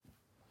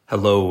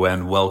Hello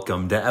and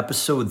welcome to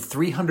episode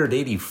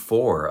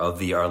 384 of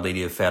the Our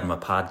Lady of Fatima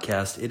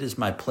podcast. It is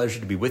my pleasure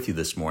to be with you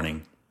this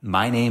morning.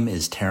 My name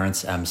is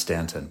Terrence M.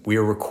 Stanton. We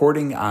are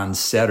recording on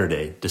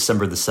Saturday,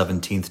 December the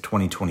 17th,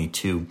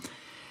 2022,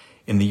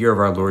 in the year of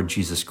our Lord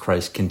Jesus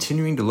Christ,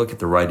 continuing to look at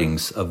the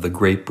writings of the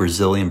great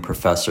Brazilian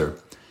professor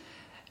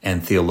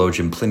and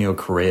theologian Plinio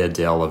Correa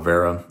de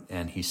Oliveira,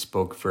 and he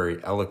spoke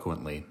very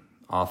eloquently,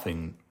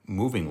 often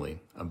movingly,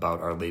 about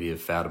Our Lady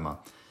of Fatima.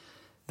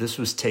 This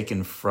was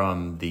taken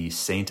from the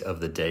Saint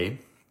of the Day,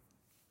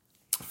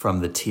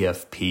 from the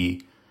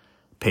TFP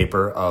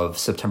paper of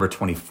September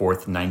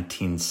 24th,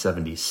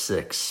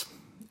 1976.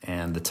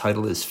 And the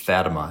title is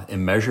Fatima,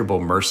 Immeasurable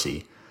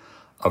Mercy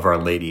of Our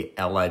Lady,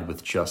 Allied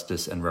with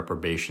Justice and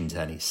Reprobation to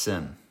Any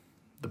Sin.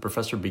 The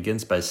professor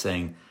begins by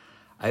saying,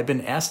 I have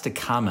been asked to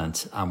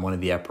comment on one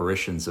of the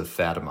apparitions of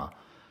Fatima,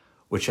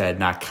 which I had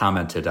not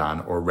commented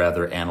on, or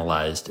rather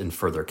analyzed in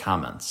further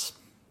comments.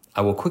 I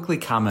will quickly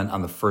comment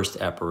on the first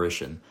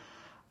apparition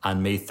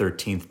on May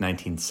 13th,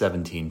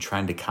 1917,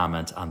 trying to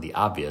comment on the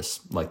obvious,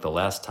 like the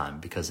last time,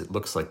 because it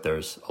looks like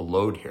there's a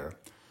load here.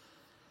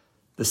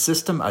 The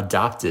system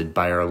adopted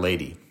by Our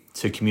Lady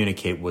to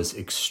communicate was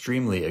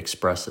extremely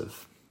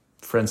expressive.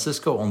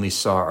 Francisco only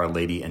saw Our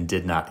Lady and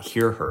did not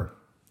hear her.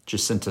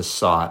 Jacinta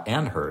saw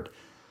and heard.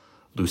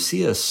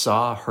 Lucia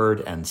saw,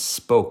 heard, and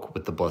spoke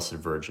with the Blessed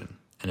Virgin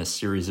in a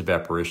series of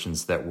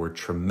apparitions that were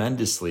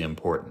tremendously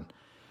important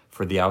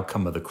for the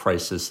outcome of the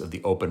crisis of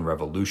the Open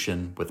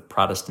Revolution with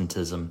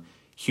Protestantism,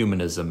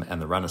 humanism,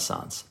 and the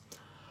Renaissance.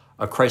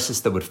 A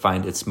crisis that would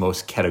find its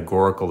most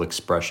categorical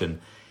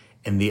expression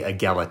in the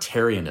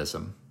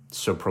egalitarianism,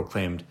 so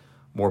proclaimed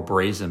more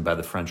brazen by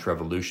the French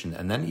Revolution,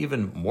 and then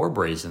even more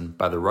brazen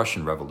by the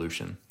Russian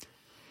Revolution.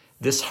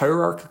 This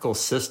hierarchical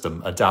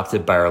system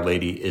adopted by Our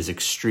Lady is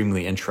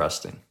extremely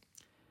interesting.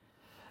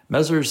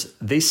 Messrs,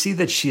 they see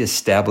that she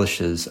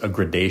establishes a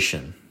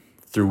gradation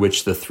through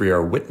which the three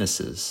are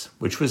witnesses,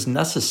 which was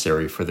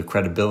necessary for the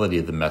credibility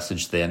of the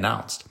message they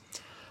announced.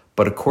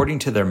 But according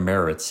to their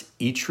merits,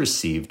 each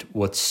received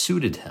what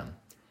suited him.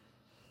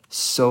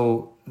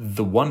 So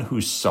the one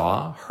who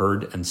saw,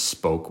 heard, and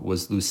spoke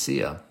was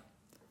Lucia.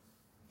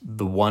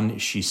 The one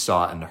she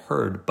saw and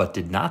heard but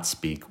did not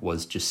speak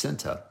was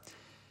Jacinta.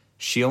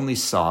 She only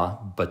saw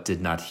but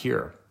did not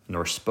hear,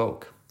 nor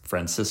spoke,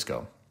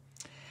 Francisco.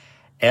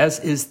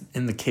 As is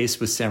in the case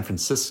with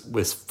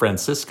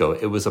Francisco,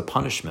 it was a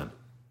punishment.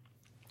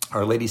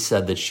 Our Lady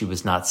said that she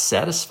was not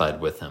satisfied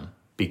with him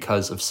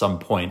because of some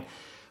point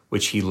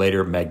which he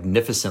later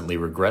magnificently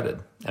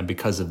regretted, and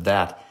because of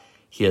that,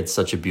 he had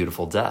such a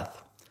beautiful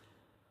death.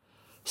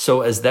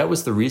 So as that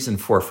was the reason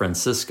for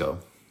Francisco,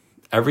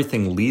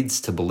 everything leads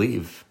to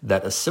believe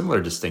that a similar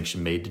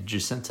distinction made to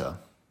Jacinta.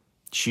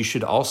 She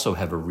should also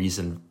have a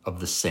reason of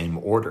the same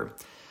order.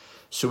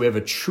 So we have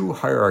a true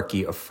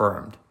hierarchy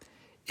affirmed.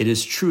 It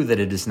is true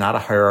that it is not a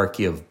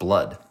hierarchy of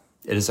blood.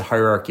 It is a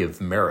hierarchy of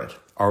merit,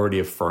 already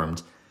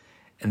affirmed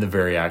in the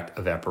very act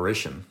of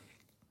apparition.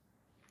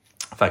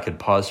 If I could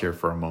pause here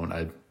for a moment,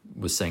 I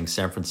was saying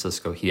San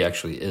Francisco. He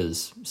actually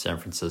is San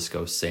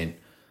Francisco, Saint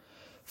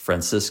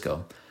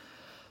Francisco.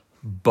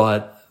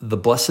 But the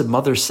Blessed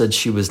Mother said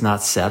she was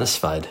not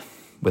satisfied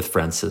with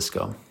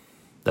Francisco.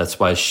 That's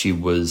why he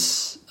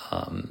was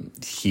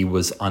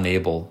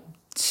unable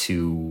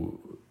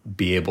to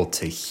be able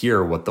to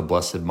hear what the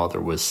Blessed Mother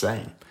was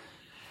saying.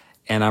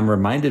 And I'm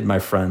reminded, my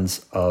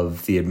friends,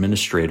 of the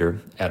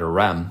administrator at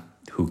Arem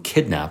who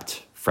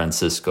kidnapped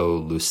Francisco,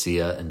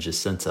 Lucia, and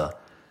Jacinta.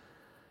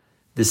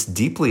 This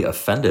deeply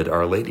offended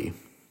Our Lady,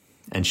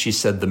 and she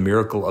said the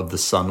miracle of the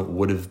Son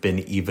would have been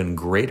even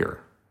greater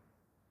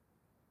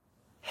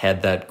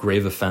had that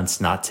grave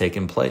offense not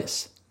taken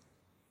place.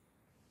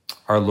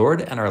 Our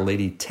Lord and Our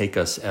Lady take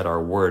us at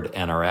our word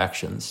and our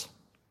actions.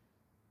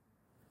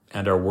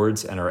 And our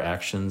words and our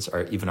actions,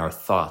 are even our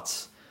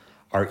thoughts,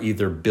 are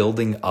either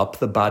building up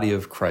the body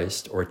of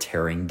Christ or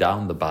tearing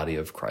down the body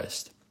of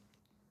Christ.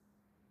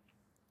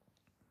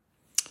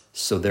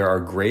 So there are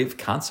grave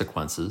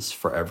consequences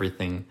for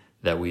everything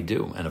that we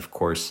do. And of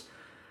course,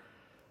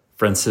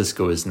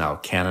 Francisco is now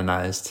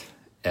canonized,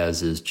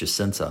 as is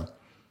Jacinta.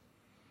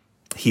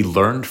 He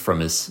learned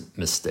from his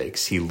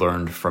mistakes. He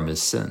learned from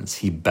his sins.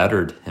 He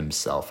bettered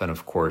himself, and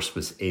of course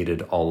was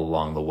aided all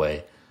along the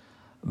way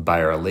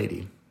by Our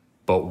Lady.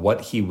 But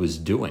what he was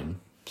doing,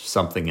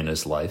 something in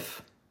his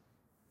life,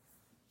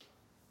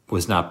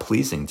 was not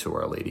pleasing to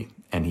Our Lady,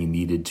 and he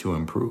needed to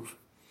improve.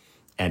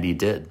 And he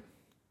did.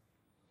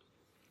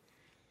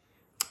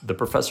 The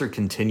professor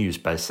continues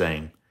by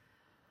saying,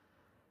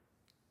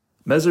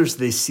 Messrs,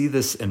 they see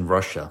this in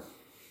Russia,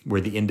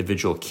 where the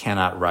individual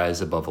cannot rise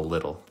above a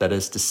little. That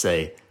is to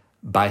say,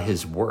 by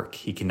his work,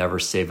 he can never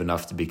save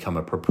enough to become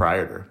a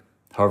proprietor,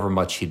 however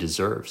much he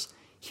deserves.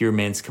 He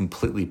remains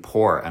completely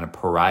poor and a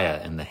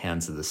pariah in the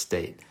hands of the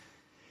state,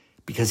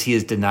 because he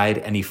is denied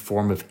any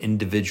form of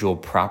individual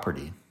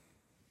property.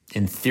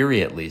 In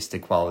theory, at least,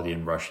 equality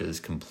in Russia is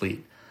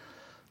complete.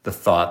 The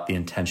thought, the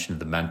intention of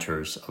the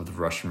mentors of the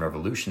Russian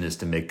Revolution is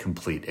to make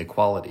complete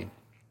equality.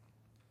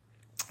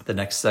 The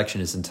next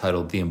section is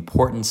entitled The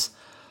Importance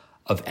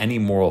of any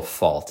moral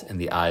fault in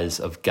the eyes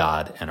of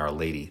God and Our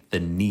Lady, the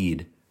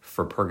need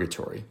for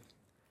purgatory.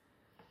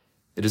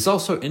 It is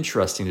also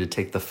interesting to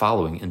take the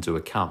following into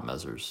account,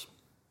 Messrs.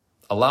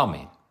 Allow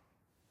me.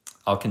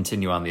 I'll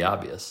continue on the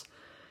obvious.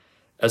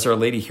 As Our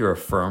Lady here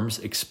affirms,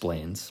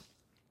 explains,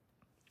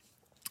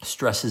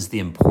 stresses the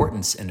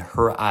importance in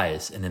her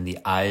eyes and in the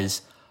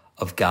eyes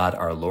of God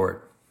our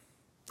Lord,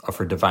 of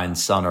her divine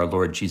Son, our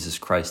Lord Jesus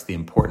Christ, the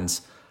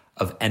importance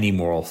of any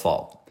moral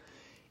fault.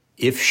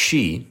 If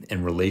she,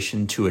 in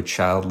relation to a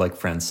child like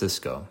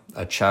Francisco,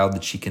 a child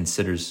that she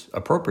considers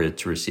appropriate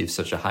to receive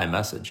such a high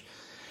message,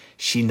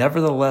 she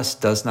nevertheless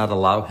does not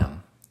allow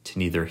him to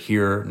neither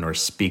hear nor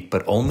speak,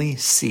 but only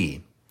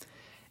see.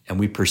 And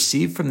we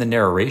perceive from the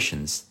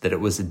narrations that it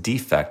was a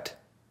defect,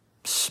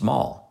 a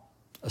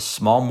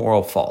small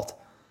moral fault,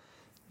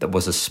 that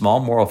was a small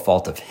moral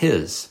fault of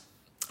his,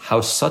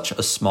 how such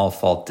a small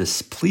fault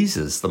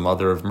displeases the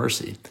Mother of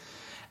Mercy.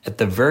 At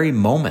the very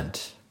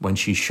moment when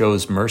she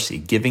shows mercy,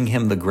 giving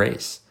him the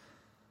grace,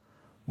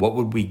 what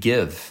would we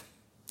give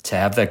to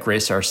have that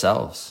grace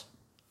ourselves?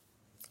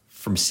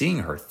 From seeing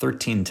her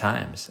 13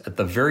 times, at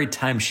the very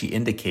time she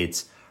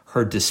indicates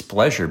her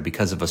displeasure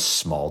because of a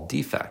small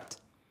defect.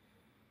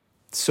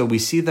 So we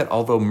see that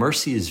although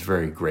mercy is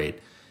very great,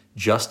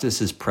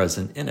 justice is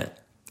present in it.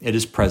 It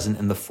is present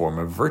in the form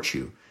of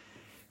virtue.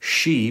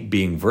 She,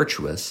 being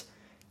virtuous,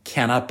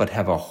 cannot but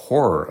have a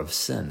horror of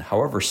sin,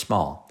 however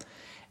small,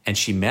 and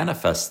she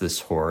manifests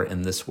this horror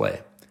in this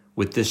way,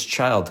 with this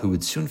child who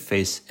would soon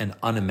face an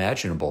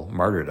unimaginable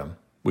martyrdom,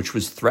 which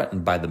was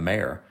threatened by the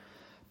mayor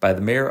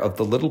of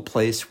the little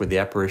place where the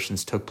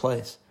apparitions took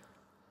place.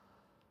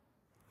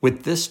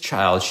 With this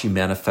child, she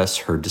manifests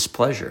her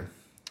displeasure,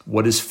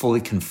 what is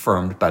fully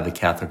confirmed by the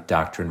Catholic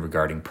doctrine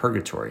regarding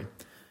purgatory.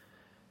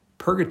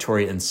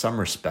 Purgatory, in some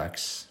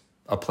respects,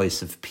 a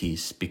place of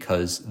peace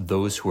because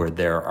those who are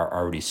there are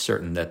already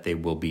certain that they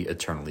will be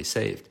eternally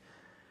saved.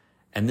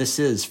 And this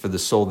is, for the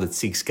soul that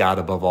seeks God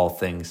above all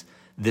things,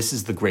 this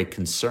is the great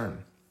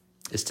concern,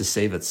 is to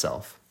save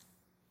itself.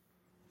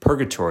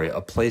 Purgatory,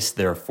 a place,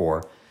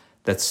 therefore,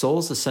 that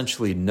souls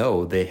essentially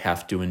know they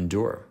have to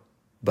endure,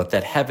 but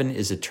that heaven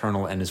is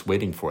eternal and is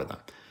waiting for them.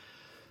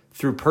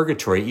 Through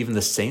purgatory, even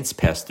the saints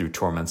pass through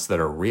torments that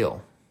are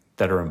real,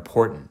 that are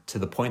important, to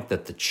the point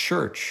that the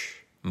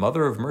Church,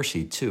 Mother of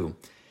Mercy too,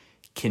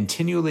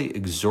 continually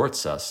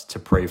exhorts us to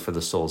pray for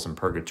the souls in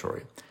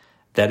purgatory.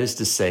 That is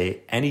to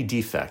say, any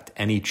defect,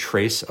 any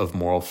trace of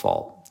moral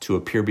fault, to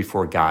appear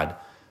before God,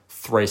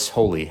 thrice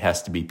holy,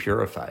 has to be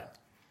purified.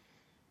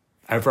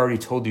 I've already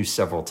told you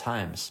several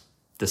times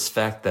this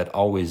fact that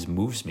always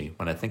moves me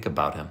when I think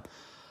about him,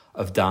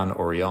 of Don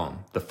Orion,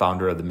 the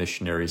founder of the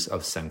Missionaries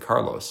of San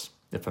Carlos,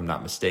 if I'm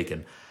not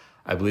mistaken.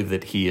 I believe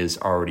that he is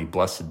already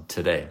blessed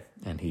today,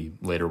 and he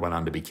later went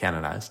on to be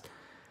canonized.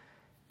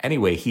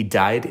 Anyway, he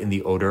died in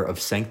the odor of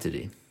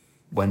sanctity.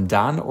 When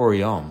Don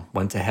Orion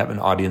went to have an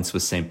audience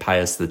with St.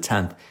 Pius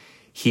X,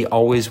 he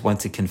always went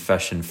to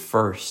confession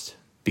first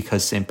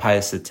because St.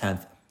 Pius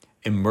X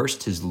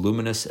immersed his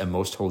luminous and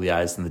most holy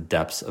eyes in the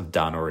depths of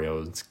Don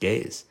Orion's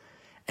gaze,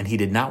 and he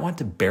did not want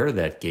to bear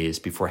that gaze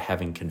before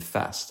having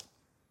confessed.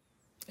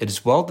 It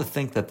is well to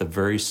think that the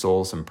very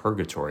souls in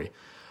purgatory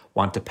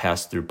want to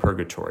pass through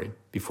purgatory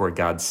before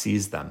God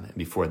sees them and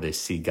before they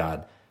see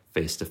God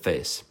face to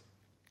face.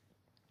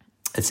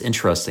 It's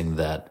interesting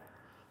that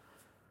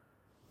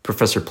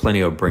Professor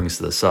Plinio brings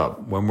this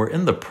up. When we're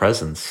in the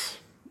presence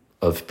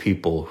of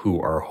people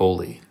who are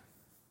holy,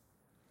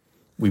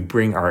 we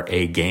bring our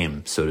A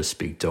game, so to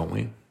speak, don't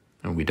we?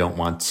 And we don't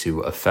want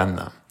to offend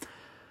them.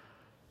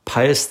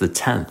 Pius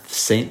X,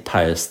 Saint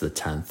Pius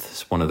X,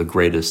 is one of the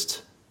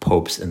greatest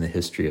popes in the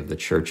history of the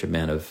Church, a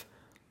man of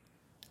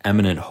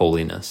eminent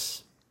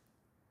holiness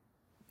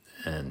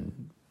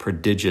and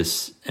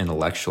prodigious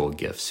intellectual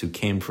gifts, who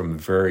came from a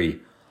very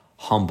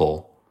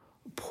humble,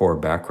 poor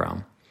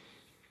background.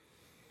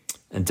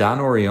 And Don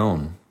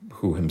Orion,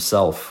 who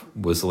himself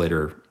was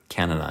later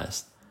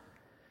canonized,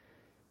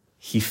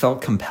 he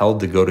felt compelled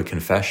to go to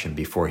confession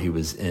before he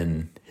was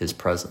in his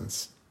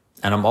presence.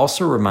 And I'm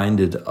also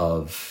reminded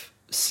of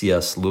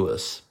C.S.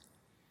 Lewis,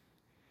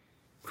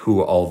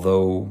 who,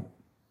 although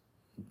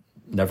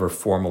never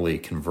formally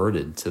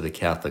converted to the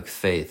Catholic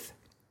faith,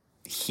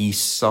 he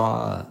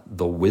saw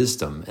the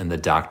wisdom in the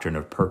doctrine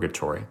of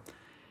purgatory.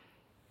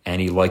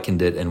 And he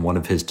likened it in one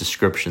of his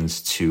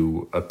descriptions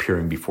to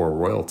appearing before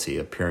royalty,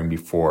 appearing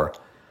before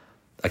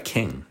a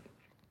king.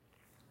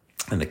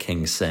 And the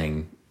king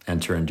saying,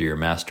 "Enter into your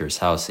master's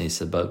house." And he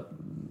said, "But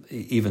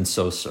even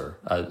so, sir,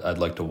 I'd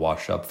like to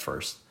wash up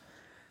first."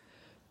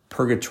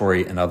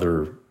 Purgatory, in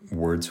other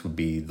words, would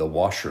be the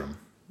washroom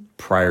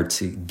prior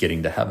to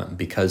getting to heaven.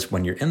 Because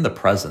when you're in the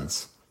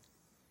presence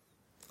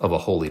of a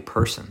holy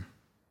person,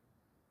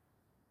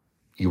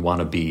 you want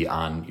to be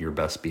on your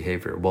best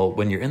behavior. Well,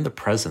 when you're in the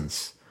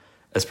presence,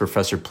 as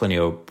Professor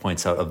Plinio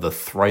points out, of the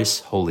thrice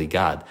holy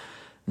God,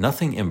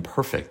 nothing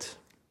imperfect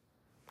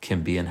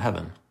can be in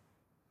heaven.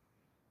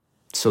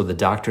 So the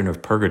doctrine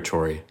of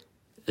purgatory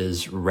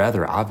is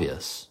rather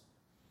obvious.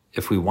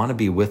 If we want to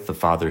be with the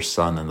Father,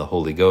 Son, and the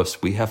Holy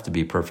Ghost, we have to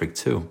be perfect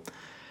too.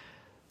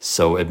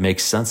 So it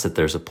makes sense that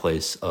there's a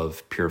place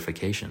of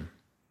purification.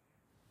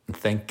 And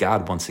thank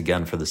God once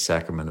again for the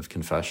sacrament of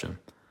confession.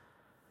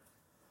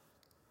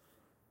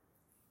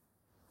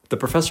 The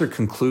professor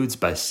concludes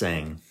by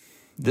saying,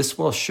 this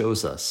well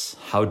shows us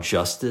how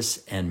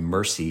justice and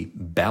mercy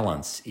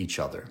balance each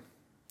other.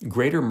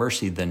 Greater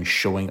mercy than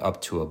showing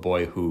up to a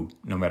boy who,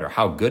 no matter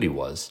how good he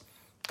was,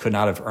 could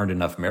not have earned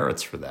enough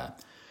merits for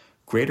that.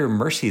 Greater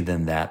mercy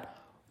than that,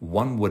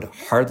 one would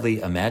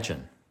hardly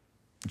imagine.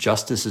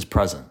 Justice is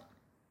present.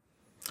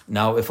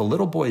 Now, if a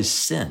little boy's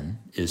sin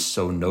is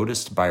so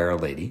noticed by Our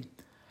Lady,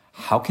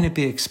 how can it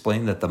be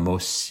explained that the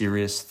most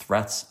serious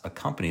threats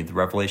accompany the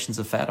revelations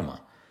of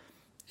Fatima?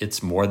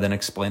 It's more than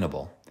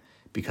explainable,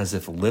 because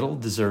if little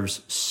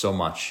deserves so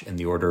much in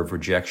the order of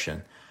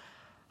rejection,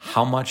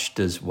 how much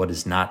does what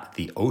is not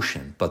the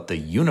ocean, but the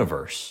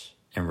universe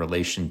in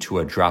relation to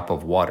a drop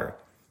of water,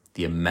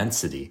 the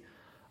immensity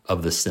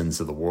of the sins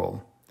of the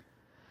world?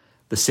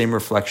 The same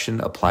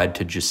reflection applied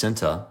to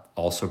Jacinta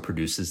also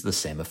produces the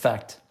same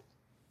effect.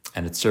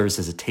 And it serves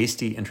as a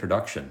tasty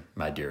introduction,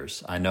 my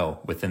dears, I know,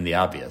 within the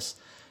obvious,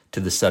 to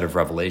the set of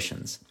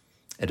revelations.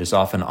 It is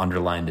often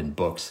underlined in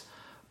books,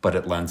 but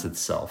it lends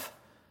itself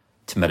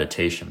to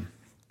meditation.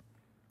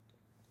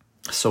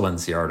 So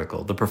ends the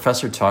article. The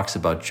professor talks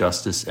about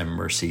justice and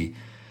mercy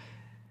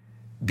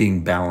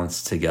being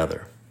balanced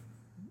together.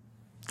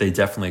 They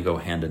definitely go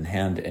hand in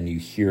hand, and you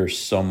hear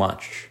so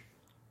much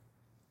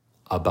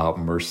about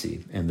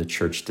mercy in the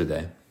church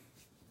today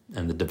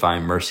and the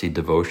divine mercy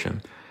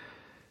devotion.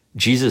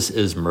 Jesus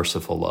is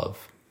merciful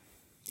love.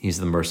 He's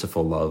the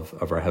merciful love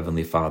of our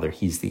Heavenly Father.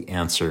 He's the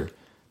answer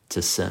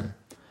to sin.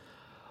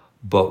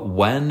 But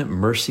when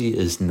mercy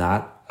is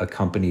not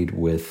accompanied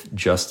with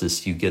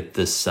justice, you get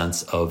this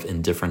sense of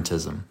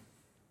indifferentism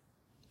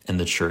in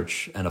the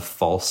church and a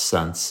false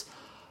sense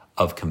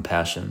of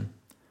compassion.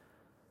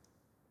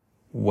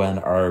 When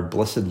our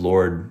blessed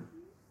Lord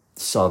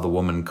saw the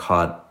woman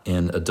caught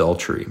in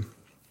adultery,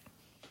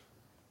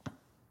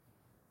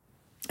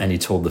 and he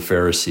told the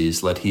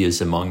Pharisees, let he is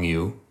among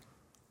you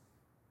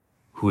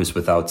who is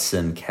without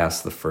sin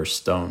cast the first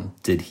stone.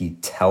 Did he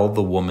tell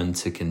the woman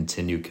to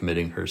continue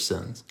committing her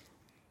sins?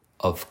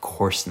 Of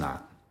course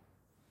not.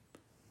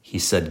 He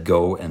said,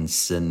 go and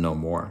sin no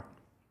more.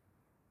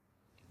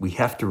 We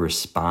have to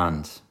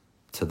respond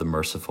to the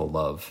merciful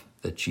love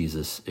that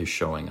Jesus is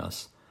showing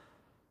us.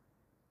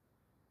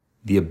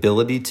 The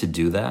ability to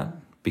do that,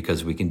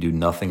 because we can do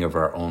nothing of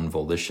our own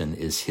volition,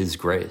 is his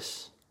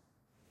grace.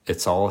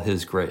 It's all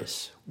his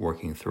grace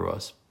working through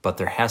us. But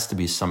there has to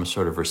be some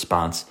sort of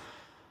response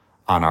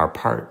on our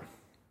part.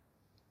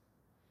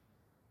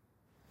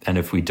 And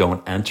if we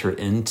don't enter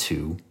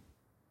into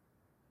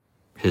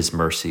his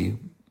mercy,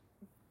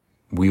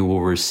 we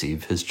will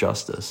receive his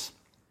justice.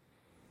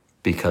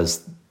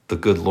 Because the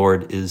good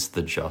Lord is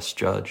the just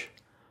judge.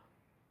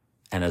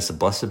 And as the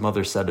Blessed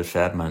Mother said at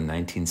Fatima in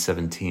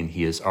 1917,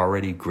 he is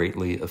already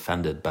greatly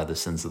offended by the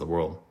sins of the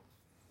world.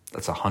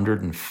 That's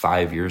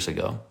 105 years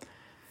ago.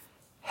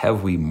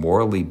 Have we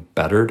morally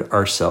bettered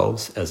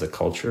ourselves as a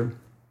culture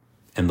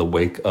in the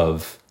wake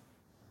of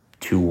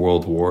 2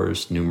 world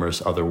wars,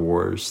 numerous other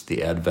wars,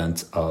 the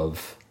advent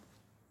of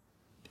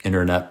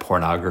internet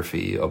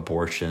pornography,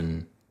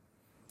 abortion,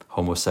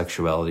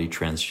 homosexuality,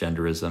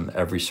 transgenderism,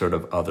 every sort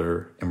of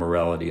other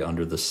immorality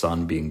under the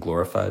sun being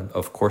glorified?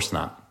 Of course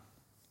not.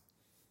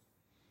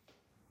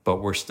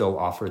 But we're still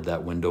offered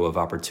that window of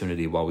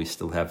opportunity while we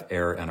still have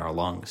air in our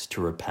lungs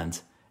to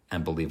repent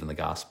and believe in the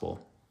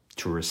gospel,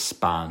 to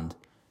respond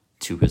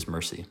to his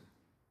mercy.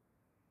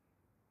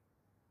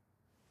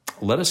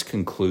 Let us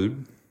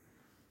conclude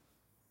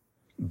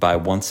by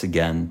once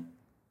again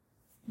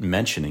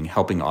mentioning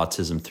Helping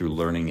Autism Through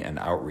Learning and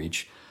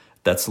Outreach.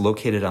 That's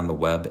located on the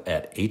web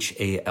at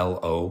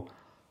halo-soma.org,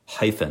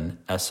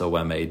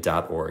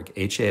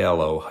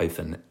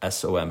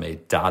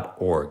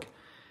 halo-soma.org.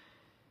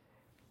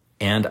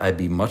 And I'd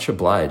be much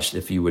obliged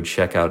if you would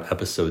check out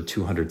episode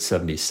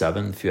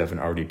 277, if you haven't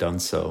already done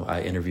so.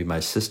 I interviewed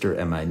my sister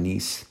and my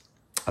niece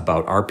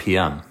about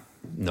RPM,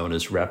 known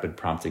as Rapid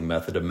Prompting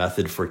Method, a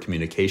method for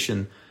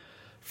communication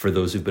for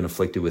those who've been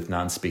afflicted with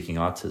non-speaking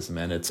autism.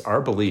 And it's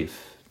our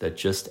belief that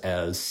just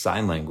as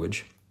sign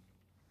language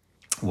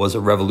was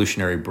a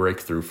revolutionary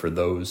breakthrough for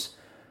those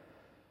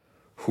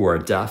who are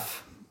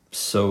deaf,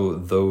 so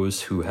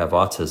those who have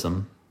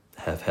autism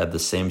have had the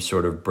same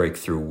sort of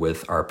breakthrough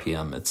with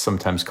RPM. It's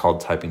sometimes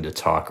called typing to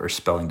talk or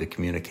spelling to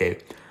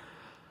communicate.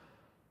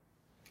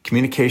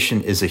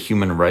 Communication is a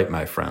human right,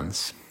 my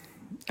friends,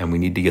 and we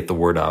need to get the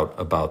word out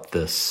about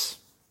this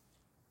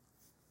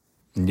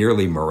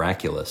nearly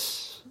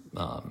miraculous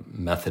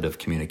method of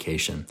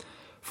communication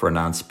for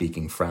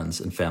non-speaking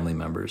friends and family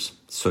members.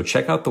 So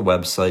check out the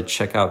website,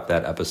 check out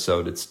that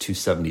episode. It's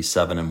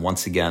 277. And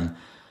once again,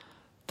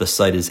 the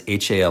site is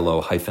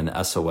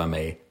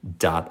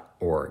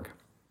halo-soma.org.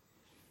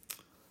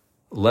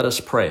 Let us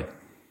pray.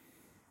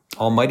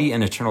 Almighty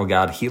and eternal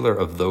God, healer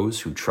of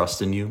those who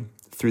trust in you,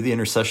 through the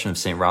intercession of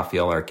St.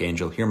 Raphael,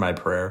 Archangel, hear my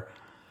prayer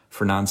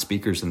for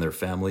non-speakers and their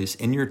families,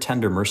 in your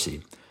tender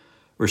mercy.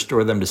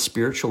 Restore them to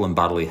spiritual and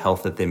bodily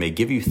health, that they may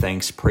give you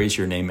thanks, praise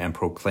your name, and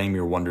proclaim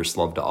your wondrous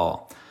love to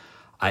all.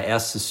 I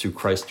ask this through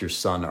Christ your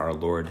Son, our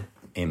Lord.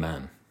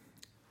 Amen.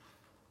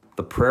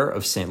 The prayer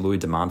of St. Louis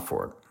de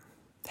Montfort.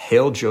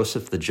 Hail,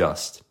 Joseph the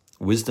Just.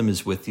 Wisdom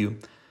is with you.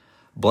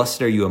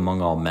 Blessed are you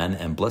among all men,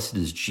 and blessed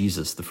is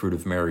Jesus, the fruit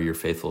of Mary, your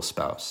faithful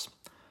spouse.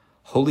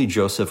 Holy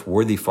Joseph,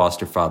 worthy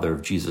foster father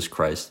of Jesus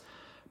Christ,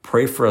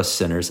 pray for us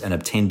sinners and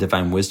obtain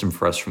divine wisdom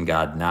for us from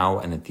God, now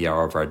and at the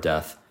hour of our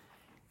death.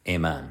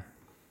 Amen.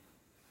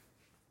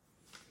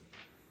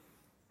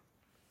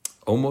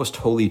 O most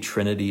holy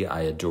Trinity,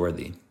 I adore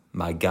thee.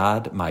 My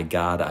God,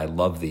 I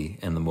love thee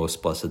in the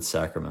most blessed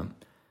sacrament.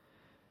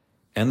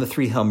 And the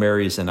three Hail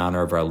Marys in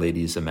honor of Our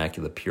Lady's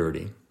immaculate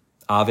purity.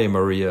 Ave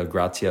Maria,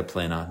 gratia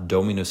plena,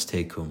 Dominus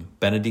tecum,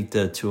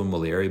 benedicta tu in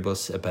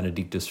mulieribus, et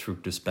benedictus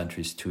fructus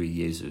ventris tui,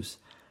 Iesus.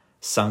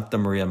 Sancta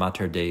Maria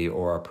Mater Dei,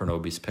 ora pro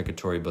nobis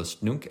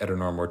peccatoribus, nunc et in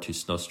hora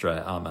mortis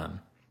nostrae.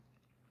 Amen.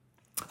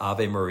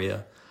 Ave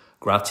Maria,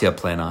 gratia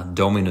plena,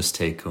 Dominus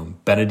tecum,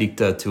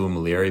 benedicta tu in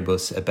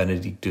mulieribus, et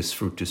benedictus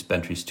fructus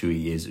ventris tui,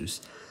 Iesus.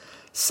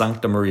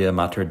 Sancta Maria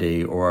Mater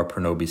Dei, ora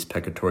pro nobis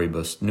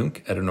peccatoribus,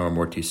 nunc et in hora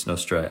mortis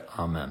nostrae.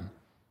 Amen.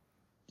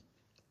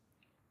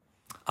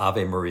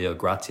 Ave Maria,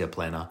 gratia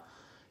plena,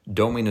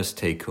 Dominus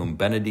tecum,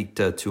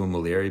 benedicta tu in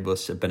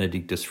mulieribus, et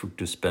benedictus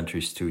fructus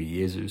ventris tui,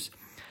 Iesus.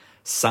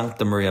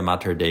 Sancta Maria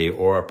Mater Dei,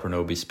 ora pro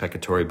nobis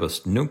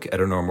peccatoribus, nunc et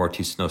in hora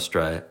mortis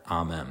nostrae.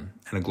 Amen.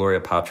 And a Gloria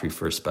Patri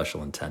for a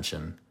special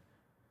intention.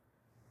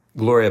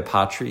 Gloria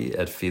Patri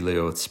et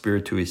Filio et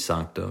Spiritui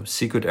Sancto,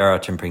 sicut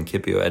erat in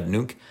principio et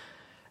nunc,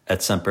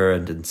 et semper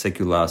et in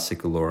saecula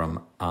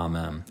saeculorum.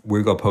 Amen.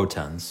 Virgo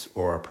potens,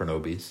 ora pro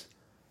nobis.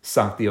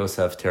 Sancti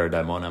Joseph terra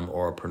daimonem,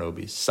 ora pro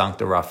nobis.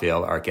 Sancta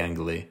Raphael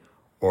archangeli,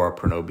 ora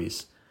pro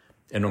nobis.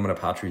 In nomine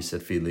Patris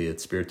et Filii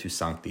et Spiritus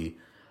Sancti.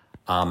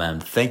 Amen.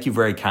 Thank you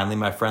very kindly,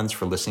 my friends,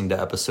 for listening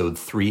to episode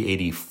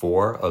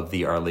 384 of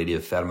the Our Lady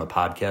of Fatima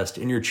podcast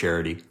in your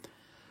charity.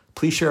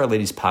 Please share Our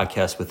Lady's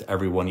podcast with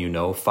everyone you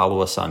know.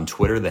 Follow us on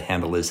Twitter. The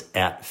handle is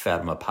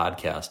 @Fatima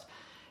Podcast.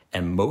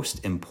 And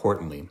most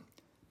importantly,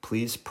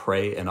 please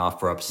pray and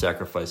offer up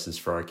sacrifices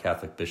for our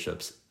Catholic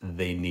bishops.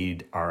 They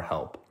need our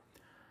help.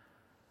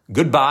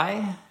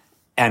 Goodbye,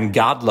 and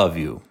God love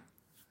you.